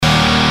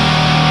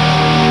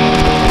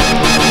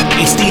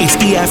It's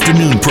the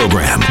afternoon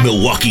program,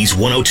 Milwaukee's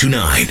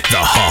 102.9, The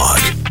Hog.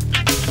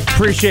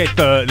 Appreciate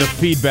the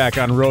feedback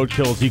on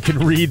roadkills. You can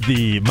read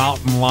the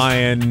mountain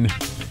lion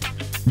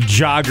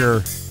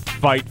jogger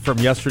fight from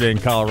yesterday in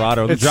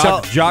Colorado. The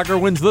jogger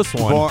wins this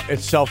one.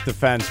 It's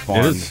self-defense,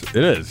 Born. It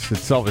is.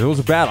 It was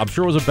a battle. I'm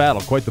sure it was a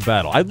battle. Quite the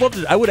battle. I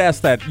would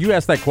ask that. You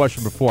asked that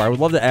question before. I would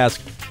love to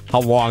ask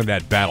how long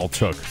that battle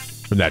took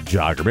from that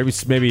jogger.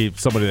 Maybe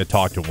somebody that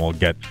talked to him will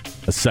get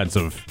a sense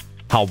of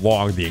how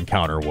long the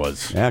encounter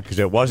was. Yeah, because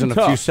it wasn't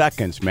a few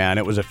seconds, man.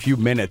 It was a few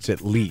minutes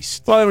at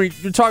least. Well, I mean,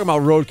 you're talking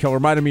about roadkill.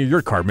 Reminded me of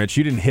your car, Mitch.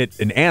 You didn't hit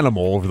an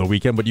animal over the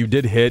weekend, but you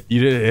did hit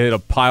a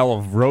pile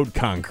of road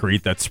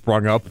concrete that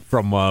sprung up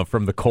from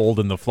the cold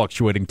and the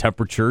fluctuating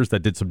temperatures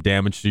that did some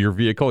damage to your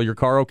vehicle. Your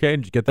car okay?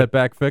 Did you get that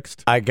back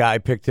fixed? I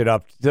picked it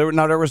up. There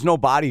was no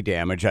body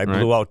damage. I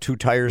blew out two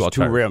tires,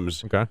 two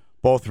rims. Okay.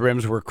 Both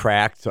rims were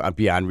cracked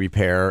beyond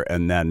repair,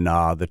 and then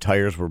the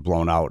tires were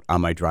blown out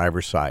on my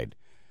driver's side.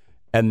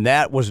 And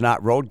that was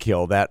not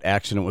roadkill. That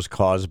accident was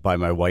caused by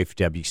my wife,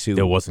 Debbie Sue.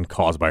 It wasn't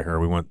caused by her.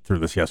 We went through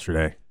this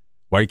yesterday.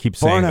 Why do you keep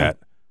saying that?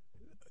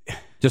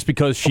 Just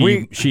because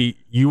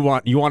you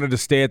wanted to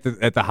stay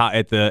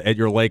at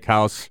your lake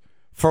house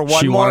for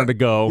one she more, wanted to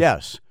go.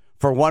 Yes,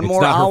 for one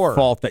more hour. It's not hour. her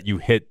fault that you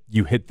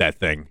hit that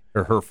thing,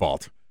 or her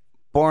fault.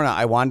 Borna,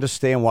 I wanted to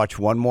stay and watch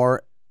one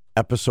more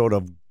episode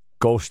of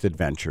Ghost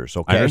Adventures.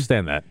 Okay, I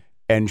understand that.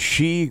 And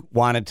she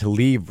wanted to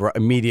leave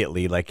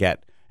immediately, like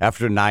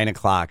after 9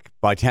 o'clock,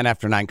 by 10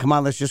 after 9. Come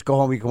on, let's just go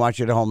home. We can watch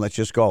it at home. Let's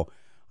just go.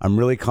 I'm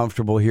really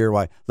comfortable here.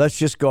 Why? Let's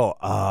just go.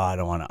 I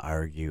don't want to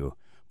argue.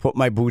 Put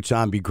my boots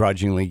on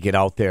begrudgingly, get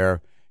out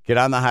there, get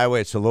on the highway.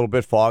 It's a little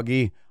bit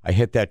foggy. I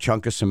hit that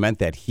chunk of cement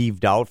that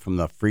heaved out from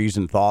the freeze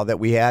and thaw that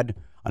we had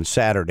on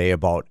Saturday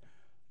about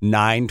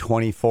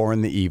 9:24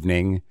 in the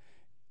evening.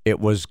 It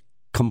was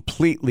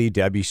completely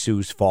Debbie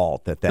Sue's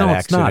fault that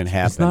accident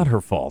happened. It's not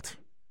her fault.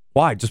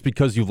 Why? Just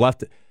because you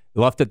left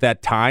at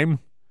that time?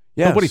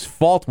 Yes. Nobody's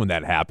fault when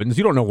that happens.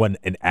 You don't know when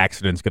an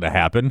accident's going to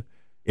happen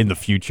in the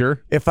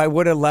future. If I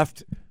would have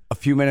left a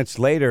few minutes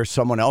later,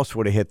 someone else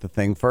would have hit the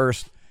thing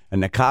first,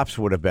 and the cops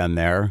would have been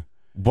there.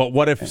 But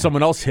what if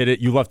someone else hit it,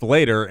 you left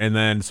later, and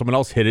then someone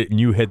else hit it, and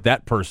you hit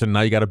that person,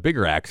 now you got a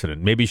bigger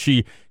accident.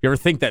 You ever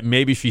think that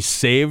maybe she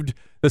saved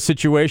the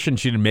situation?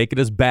 She didn't make it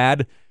as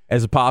bad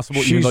as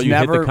possible, even though you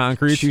hit the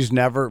concrete? She's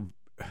never...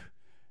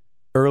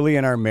 Early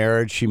in our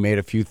marriage, she made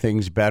a few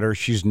things better.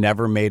 She's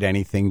never made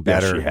anything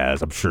better. Yes, she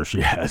has. I'm sure she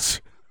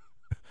has.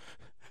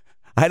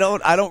 I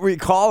don't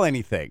recall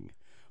anything,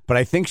 but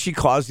I think she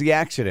caused the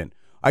accident.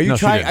 Are you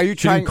trying? Are you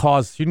trying?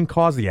 She didn't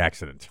cause the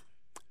accident.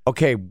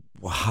 Okay,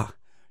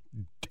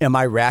 am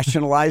I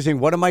rationalizing?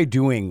 What am I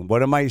doing?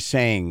 What am I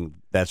saying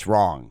that's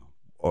wrong?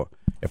 Or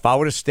if I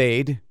would have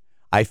stayed,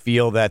 I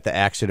feel that the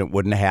accident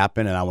wouldn't have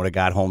happened, and I would have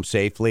got home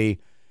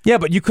safely. Yeah,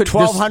 but you could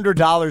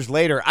 $1,200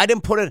 later. I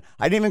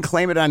didn't even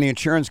claim it on the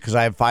insurance because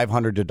I have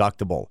 $500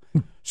 deductible.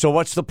 So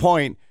what's the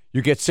point?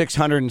 You get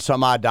 $600 and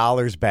some odd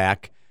dollars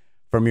back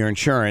from your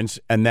insurance,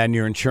 and then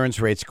your insurance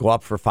rates go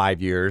up for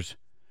 5 years,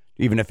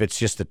 even if it's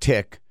just a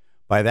tick.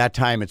 By that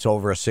time, it's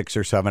over a $600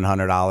 or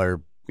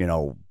 $700,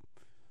 deal.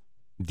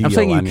 I'm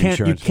saying on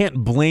you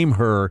can't blame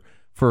her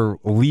for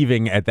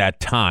leaving at that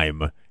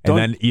time, and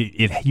then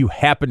you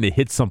happen to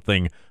hit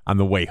something on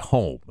the way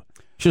home.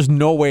 There's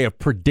no way of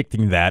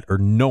predicting that or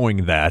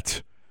knowing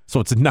that, so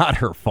it's not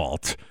her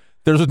fault.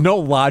 There's no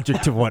logic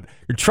to what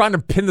you're trying to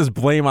pin this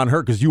blame on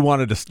her because you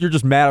wanted to. You're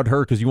just mad at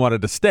her because you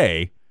wanted to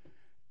stay,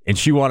 and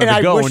she wanted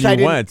to go, and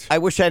you went. I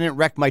wish I didn't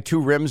wreck my two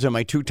rims and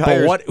my two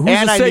tires. But who's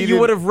to say you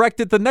would have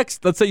wrecked it the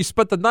next? Let's say you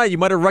spent the night, you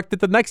might have wrecked it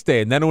the next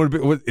day, and then it would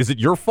be. Is it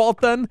your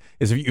fault then?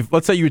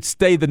 Let's say you would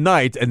stay the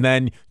night, and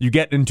then you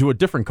get into a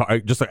different car,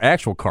 just an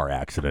actual car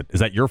accident. Is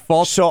that your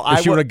fault? So if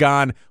she would have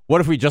gone. What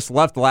if we just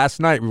left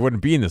last night? We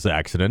wouldn't be in this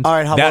accident. All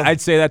right,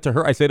 I'd say that to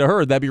her. I say to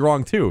her, that'd be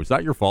wrong too. It's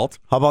not your fault.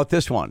 How about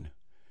this one?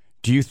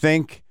 Do you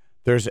think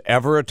there's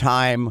ever a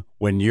time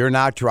when you're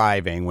not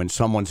driving, when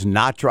someone's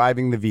not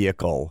driving the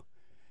vehicle,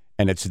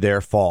 and it's their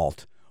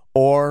fault,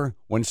 or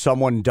when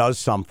someone does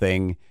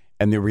something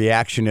and the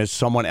reaction is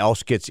someone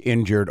else gets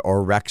injured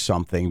or wrecks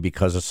something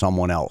because of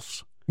someone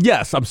else?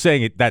 Yes, I'm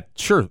saying it.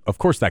 Sure, of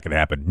course that could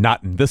happen.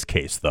 Not in this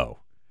case, though.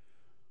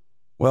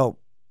 Well,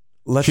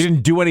 she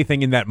didn't do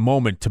anything in that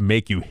moment to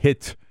make you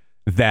hit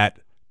that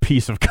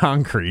piece of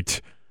concrete.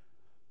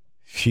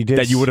 She did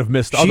that you would have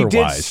missed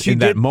otherwise in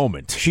that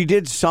moment. She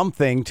did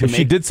something to if make.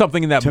 She did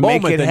something in that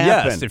moment. Then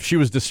happen. Yes, if she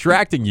was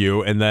distracting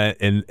you, and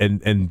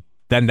then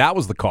that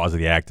was the cause of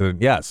the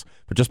accident. Yes,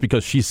 but just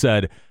because she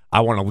said,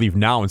 "I want to leave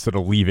now" instead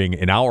of leaving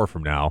an hour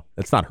from now,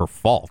 that's not her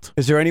fault.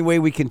 Is there any way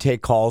we can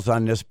take calls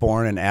on this,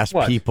 Born, and ask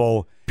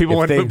people?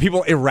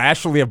 People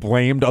irrationally have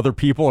blamed other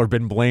people or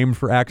been blamed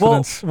for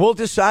accidents. Well, we'll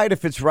decide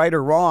if it's right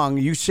or wrong.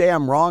 You say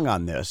I'm wrong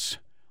on this.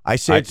 I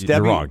say it's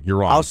Debbie. You're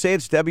wrong. I'll say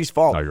it's Debbie's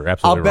fault. No, you're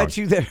absolutely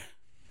wrong.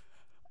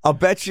 I'll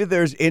bet you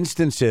there's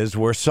instances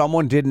where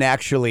someone didn't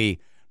actually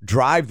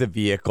drive the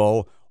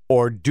vehicle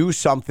or do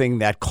something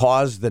that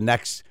caused the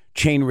next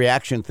chain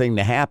reaction thing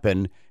to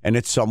happen, and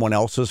it's someone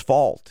else's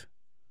fault.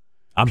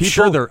 I'm People-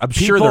 sure there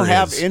people is.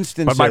 have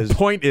instances. But my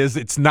point is,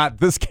 it's not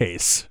this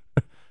case.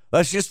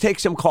 Let's just take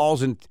some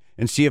calls and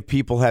see if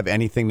people have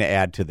anything to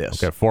add to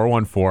this. Okay,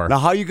 414. Now,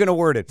 how are you going to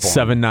word it for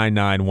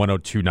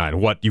 799-1029.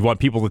 What, you want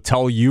people to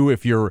tell you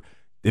if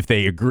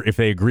they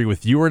agree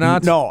with you or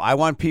not? No, I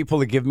want people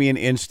to give me an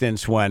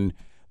instance when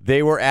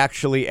they were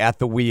actually at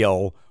the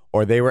wheel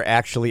or they were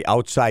actually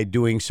outside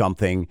doing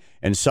something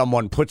and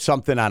someone put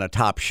something on a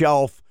top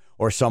shelf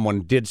or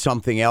someone did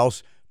something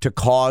else to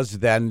cause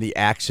then the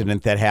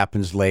accident that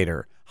happens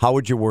later. How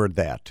would you word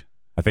that?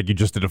 I think you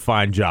just did a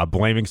fine job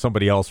blaming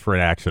somebody else for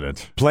an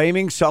accident.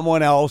 Blaming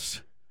someone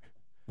else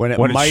when it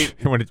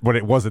when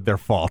it wasn't their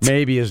fault.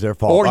 maybe is their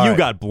fault. Or All you right.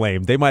 got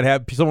blamed.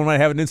 Someone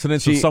might have an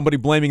incident of somebody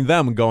blaming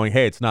them and going,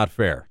 hey, it's not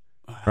fair.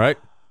 Right?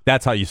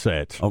 That's how you say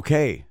it.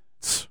 Okay.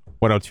 It's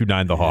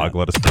 1029 The Hog.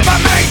 Let us know.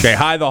 Okay,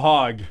 hi, The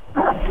Hog.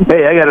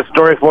 Hey, I got a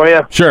story for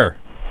you Sure.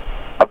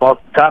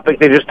 about the topic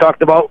they just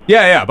talked about.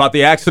 Yeah, about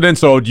the accident.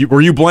 So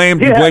were you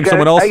blamed? You blamed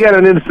someone else? I got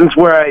an instance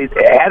where I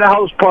had a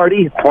house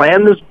party,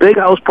 planned this big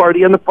house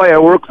party and the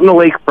fireworks in the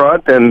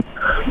lakefront, and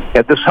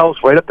at this house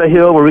right up the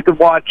hill where we could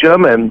watch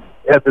them, and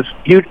had this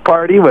huge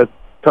party with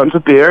tons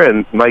of beer,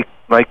 and my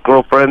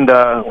girlfriend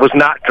was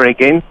not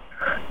drinking,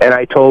 and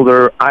I told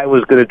her I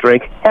was going to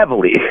drink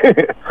heavily,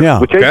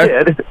 which I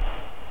did.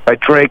 I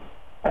drank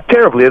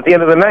terribly. At the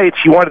end of the night,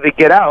 she wanted to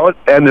get out,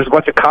 and there's a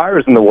bunch of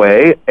cars in the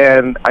way,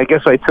 and I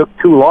guess I took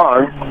too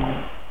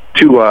long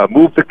to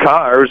move the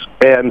cars,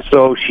 and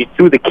so she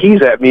threw the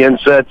keys at me and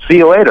said, "See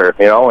you later,"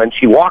 and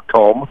she walked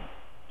home.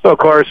 So, of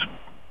course,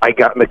 I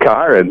got in the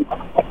car and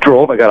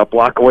drove. I got a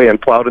block away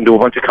and plowed into a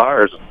bunch of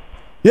cars.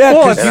 Yeah,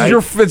 well,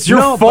 it's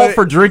your fault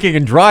for drinking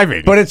and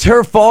driving. But it's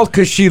her fault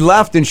because she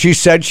left and she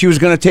said she was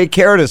going to take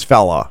care of this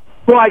fella.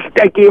 Well, I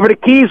gave her the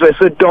keys. I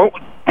said, "Don't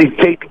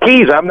take the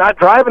keys. I'm not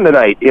driving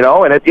tonight,"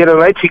 And at the end of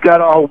the night, she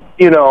got all,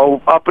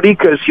 uppity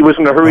because she was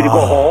in a hurry to go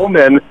home.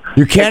 And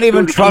you can't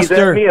even trust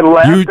her. And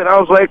left, and I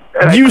was like,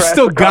 you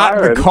still got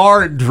in the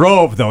car and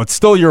drove, though. It's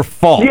still your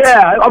fault.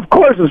 Yeah, of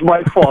course it's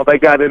my fault. I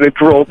got in and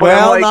drove.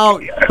 But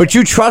but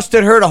you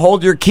trusted her to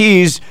hold your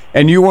keys,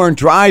 and you weren't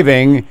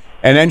driving,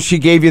 and then she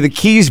gave you the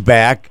keys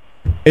back.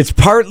 It's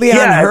partly on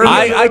her.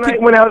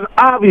 When I was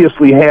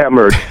obviously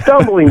hammered,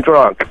 stumbling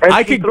drunk,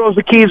 and she throws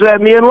the keys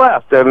at me and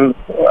left, and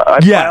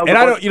I piled a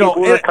bunch of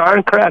people in the car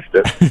and crashed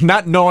it.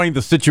 Not knowing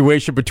the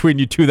situation between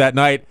you two that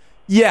night,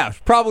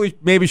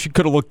 maybe she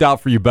could have looked out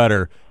for you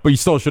better, but you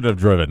still should have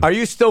driven. Are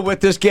you still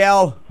with this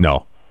gal?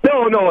 No.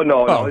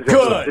 No. Oh,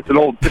 good. It's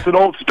an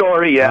old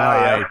story.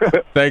 Yeah.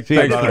 Thanks for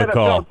the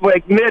call.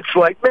 Like Mitch,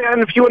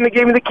 man, if you wouldn't have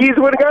gave me the keys, I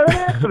would have got in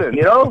an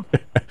accident.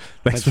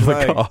 Thanks for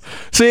the call.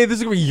 See, this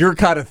is gonna be your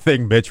kind of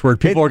thing, Mitch, where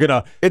people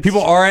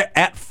are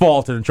at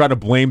fault and try to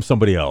blame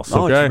somebody else.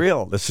 No, okay? it's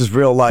real. This is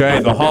real life.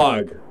 Okay, The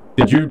Hog.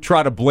 Did you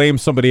try to blame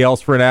somebody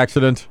else for an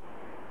accident?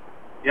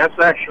 Yes,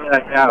 actually,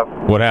 I have.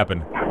 What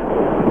happened?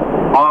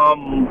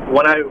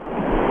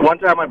 One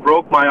time I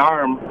broke my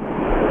arm.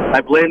 I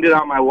blamed it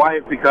on my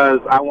wife because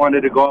I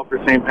wanted to go out for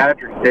St.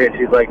 Patrick's Day. And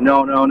she's like,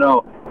 no,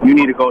 you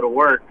need to go to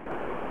work.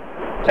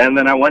 And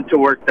then I went to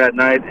work that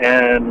night,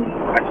 and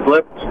I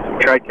slipped,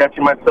 tried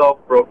catching myself,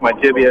 broke my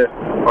tibia.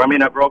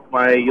 I broke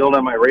my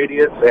ulna, my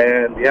radius,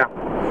 and yeah.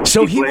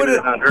 So he would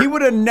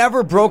have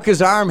never broke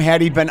his arm had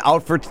he been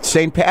out for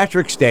St.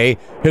 Patrick's Day.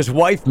 His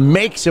wife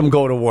makes him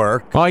go to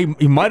work. Well,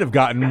 he might have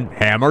gotten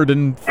hammered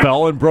and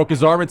fell and broke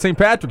his arm at St.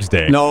 Patrick's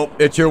Day. No,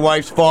 it's your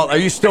wife's fault. Are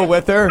you still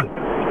with her?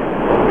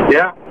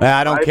 Yeah.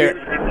 I don't care.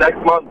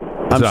 Next month.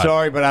 I'm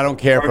sorry, but I don't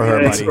care for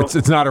her, buddy.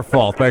 It's not her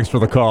fault. Thanks for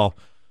the call.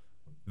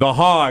 The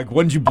Hog,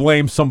 when did you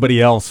blame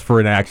somebody else for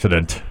an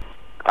accident?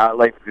 Are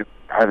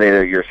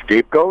they your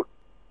scapegoat?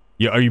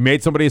 You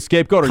made somebody a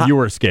scapegoat, or you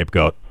were a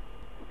scapegoat?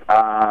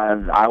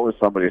 I was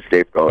somebody's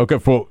scapegoat.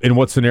 Okay, in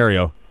what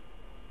scenario?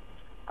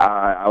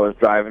 I was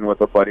driving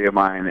with a buddy of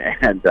mine,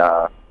 and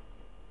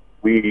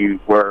we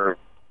were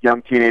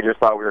young teenagers,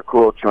 thought we were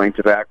cool, chewing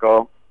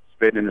tobacco,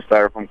 spitting in the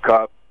styrofoam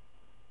cup,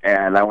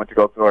 and I went to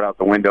go throw it out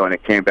the window, and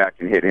it came back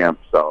and hit him.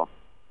 So,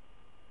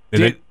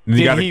 did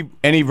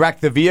he wreck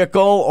the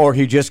vehicle, or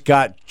he just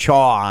got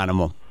chaw on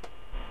him?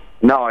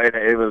 No,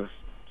 it was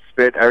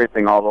spit,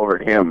 everything all over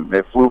him.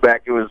 It flew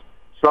back. It was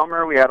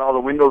summer. We had all the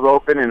windows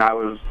open, and I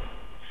was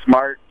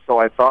smart, so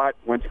I thought,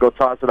 went to go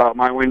toss it out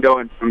my window,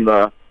 and from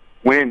the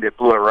wind, it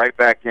blew it right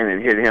back in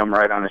and hit him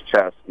right on his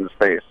chest in his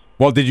face.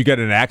 Well, did you get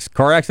an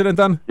car accident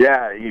then?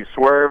 Yeah, he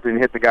swerved and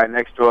hit the guy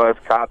next to us.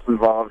 Cops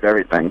involved,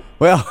 everything.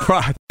 Well,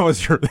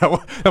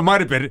 that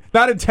might have been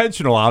not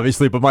intentional,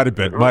 obviously, but might have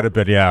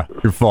been, yeah,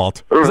 your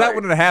fault. Because that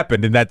wouldn't have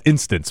happened in that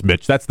instance,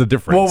 Mitch. That's the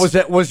difference.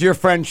 Well, was your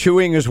friend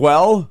chewing as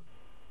well?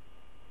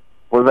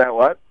 Was that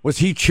what? Was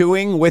he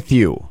chewing with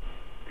you?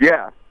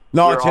 Yeah.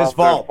 No, it's his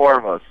fault. 4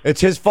 of us.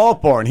 It's his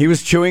fault, Born. He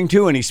was chewing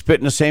too, and he spit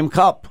in the same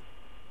cup.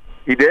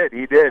 He did.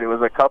 It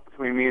was a cup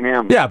between me and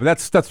him. Yeah, but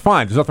that's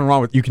fine. There's nothing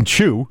wrong with you can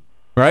chew,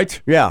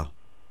 right? Yeah.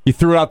 He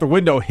threw it out the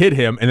window, hit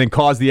him, and then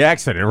caused the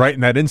accident right in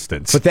that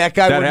instance. But that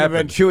guy wouldn't have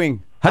been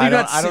chewing. How do you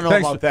I not? don't know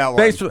thanks about that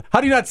one. How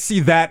do you not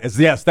see that as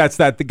yes? That's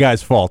the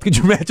guy's fault. Could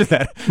you imagine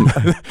that?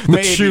 the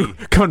Maybe. shoe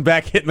coming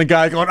back, hitting the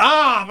guy, going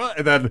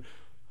and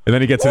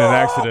then he gets in an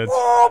accident.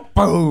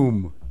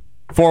 Boom.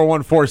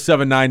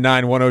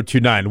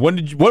 414-799-1029.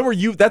 When were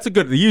you? That's a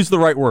good. Use the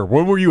right word.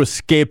 When were you a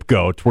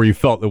scapegoat where you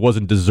felt it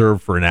wasn't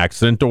deserved for an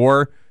accident,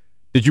 or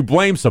did you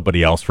blame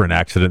somebody else for an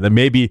accident that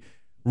maybe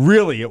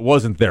really it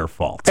wasn't their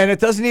fault? And it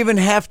doesn't even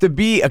have to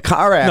be a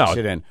car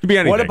accident. It could be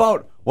anything.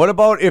 What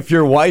about if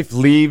your wife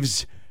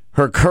leaves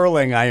her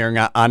curling iron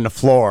on the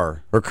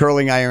floor? Her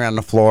curling iron on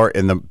the floor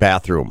in the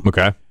bathroom.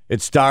 Okay.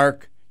 It's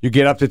dark. You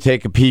get up to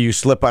take a pee. You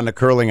slip on the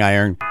curling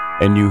iron,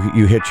 and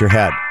you hit your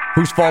head.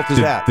 Whose fault is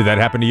that? Did that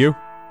happen to you?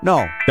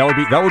 No. That would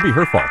be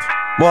her fault.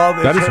 Well,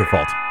 That is her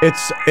fault.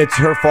 It's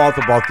her fault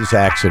about this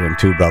accident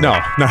too, brother. No,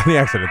 not the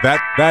accident.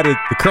 That is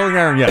the curling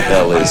iron. Yes.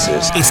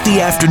 It's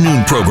the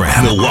afternoon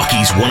program.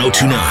 Milwaukee's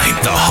 1029,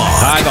 The Hog.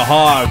 Hi, the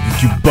Hog.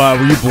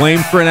 Were you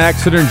blamed for an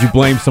accident, or did you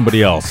blame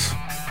somebody else?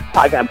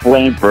 I got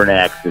blamed for an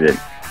accident.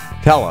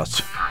 Tell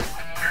us.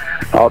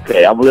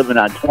 Okay, I'm living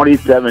on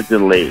 27th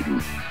and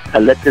Layton. I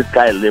let this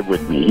guy live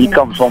with me. He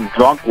comes home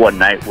drunk one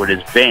night with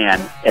his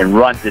van and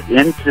runs it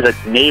into the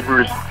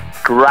neighbor's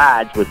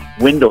garage with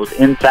windows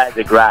inside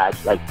the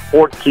garage, like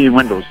 14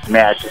 windows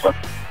smashes them.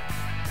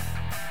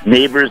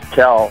 Neighbors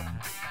tell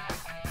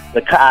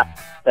the cops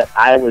that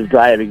I was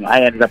driving.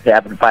 I ended up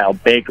having to file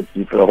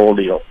bankruptcy for the whole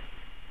deal.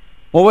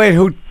 Well, wait.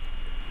 Who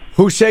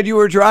said you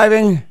were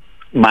driving?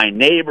 My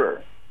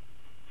neighbor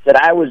said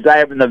I was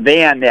driving the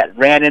van that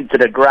ran into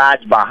the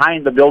garage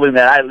behind the building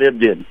that I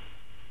lived in.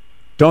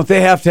 Don't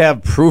they have to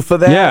have proof of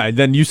that? Yeah, and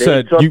then you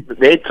said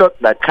they took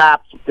the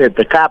cops.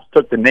 The cops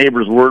took the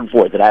neighbor's word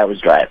for it that I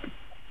was driving.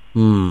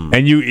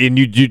 And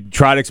you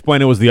try to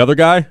explain it was the other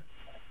guy?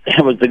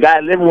 It was the guy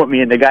living with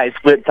me, and the guy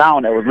split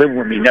town that was living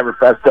with me never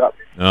fessed up.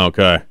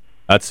 Okay,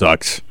 that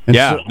sucks. And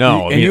yeah,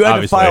 you had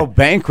obviously. to file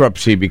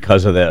bankruptcy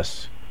because of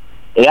this.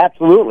 Yeah,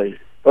 absolutely.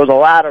 There was a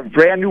lot of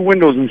brand new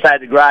windows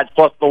inside the garage,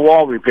 plus the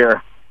wall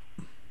repair.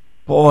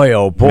 Boy,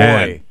 oh boy.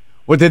 Man.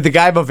 Well, did the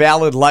guy have a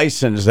valid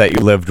license that you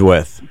lived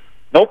with?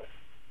 Nope.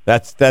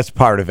 That's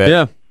part of it.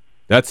 Yeah,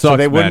 that sucks. So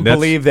they wouldn't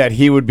believe that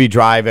he would be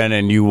driving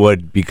and you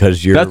would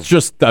because you're. That's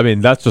just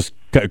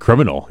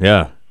criminal.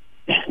 Yeah.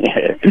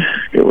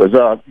 It was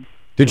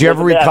Did you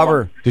ever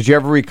recover? Did you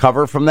ever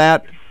recover from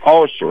that?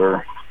 Oh,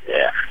 sure.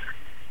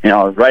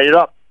 Yeah. Write it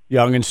up.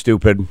 Young and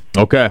stupid.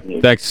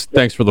 Okay.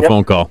 Thanks for the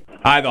phone call.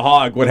 Hi, the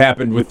Hog. What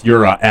happened with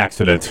your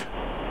accident?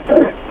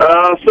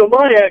 So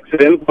my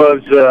accident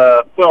was,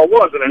 it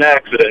wasn't an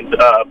accident,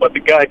 but the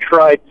guy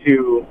tried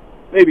to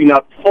maybe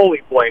not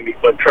fully blame me,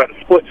 but try to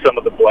split some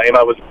of the blame.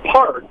 I was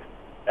parked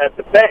at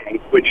the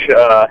bank, which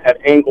had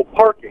angled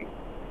parking,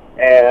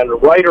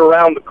 and right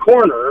around the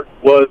corner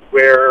was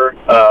where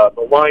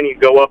the line you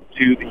go up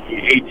to the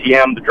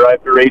ATM, the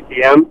drive-through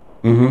ATM.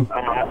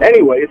 Mm-hmm.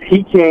 Anyways,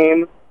 he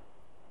came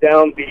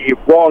down the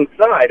wrong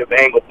side of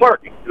angled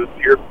parking, because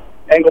your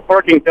angled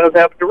parking does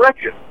have a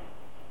direction.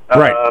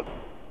 Right.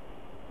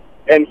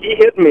 And he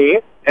hit me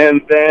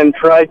and then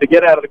tried to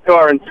get out of the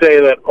car and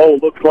say that,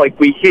 looks like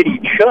we hit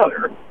each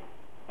other.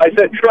 I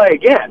said, try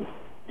again.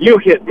 You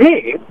hit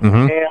me. Mm-hmm.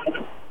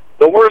 And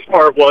the worst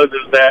part is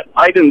that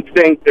I didn't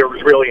think there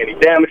was really any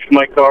damage to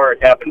my car.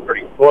 It happened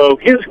pretty slow.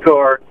 His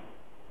car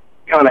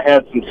kind of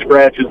had some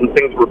scratches and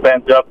things were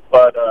bent up,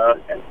 but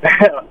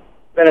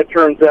then it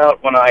turns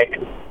out when I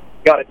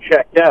got it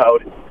checked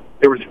out,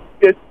 there was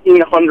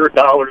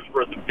 $1,500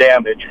 worth of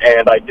damage,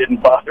 and I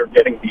didn't bother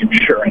getting the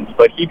insurance.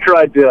 But he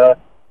tried to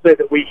say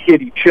that we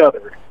hit each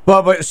other.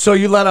 Well, but so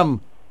you let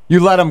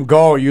him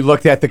go. You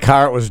looked at the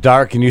car; it was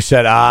dark, and you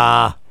said,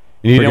 "Ah."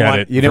 And you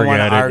didn't want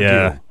to argue.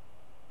 Yeah.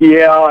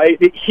 Yeah,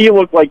 he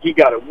looked like he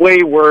got it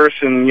way worse,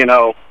 and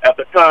at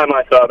the time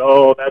I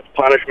thought, that's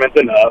punishment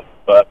enough.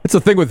 But It's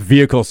the thing with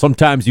vehicles.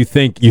 Sometimes you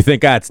think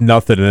it's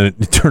nothing, and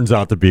it turns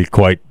out to be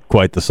quite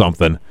the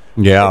something.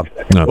 Yeah.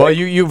 No. Well,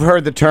 you've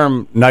heard the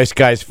term "nice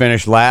guys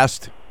finish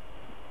last."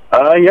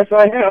 yes,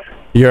 I have.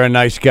 You're a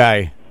nice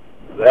guy.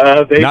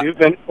 They do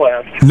finish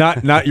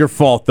last. Not your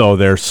fault though,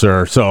 there,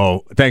 sir.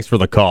 So thanks for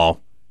the call.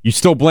 You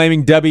still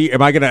blaming Debbie?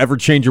 Am I going to ever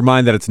change your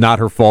mind that it's not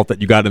her fault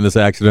that you got in this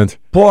accident?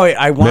 Boy,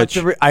 I want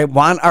Mitch? I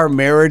want our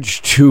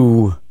marriage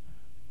to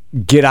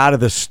get out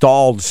of the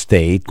stalled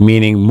state,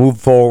 meaning move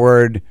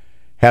forward,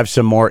 have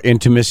some more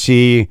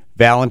intimacy.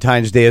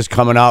 Valentine's Day is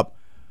coming up,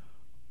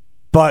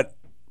 but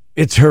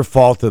it's her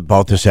fault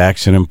about this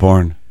accident,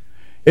 Born.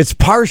 It's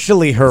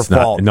partially her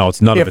fault. No,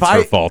 it's none of it's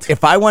her fault.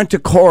 If I went to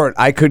court,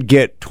 I could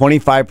get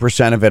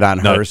 25% of it on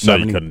her. No,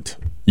 you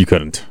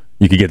couldn't.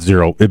 You could get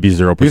 0. It'd be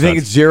 0%. You think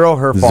it's zero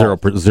her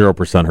fault?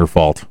 0% her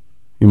fault.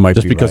 You might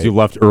just be because right. you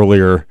left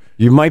earlier.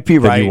 You might be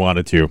than right. You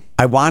wanted to.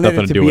 I wanted Nothing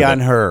it to to do be with on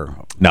it. her.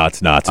 No,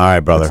 it's not. All right,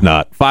 brother. It's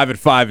not. 5 at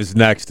 5 is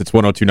next. It's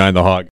 1029 The Hog.